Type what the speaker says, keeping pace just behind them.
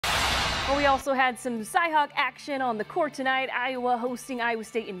Well, we also had some Cyhawk action on the court tonight. Iowa hosting Iowa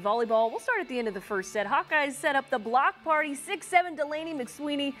State in volleyball. We'll start at the end of the first set. Hawkeyes set up the block party. 6'7" Delaney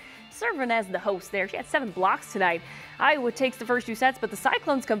McSweeney serving as the host there. She had 7 blocks tonight. Iowa takes the first 2 sets, but the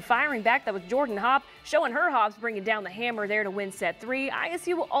Cyclones come firing back. That was Jordan Hopp showing her hops, bringing down the hammer there to win set 3.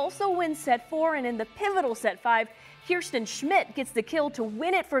 ISU will also win set 4, and in the pivotal set 5, Kiersten Schmitt gets the kill to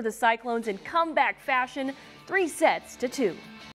win it for the Cyclones in comeback fashion, 3 sets to 2.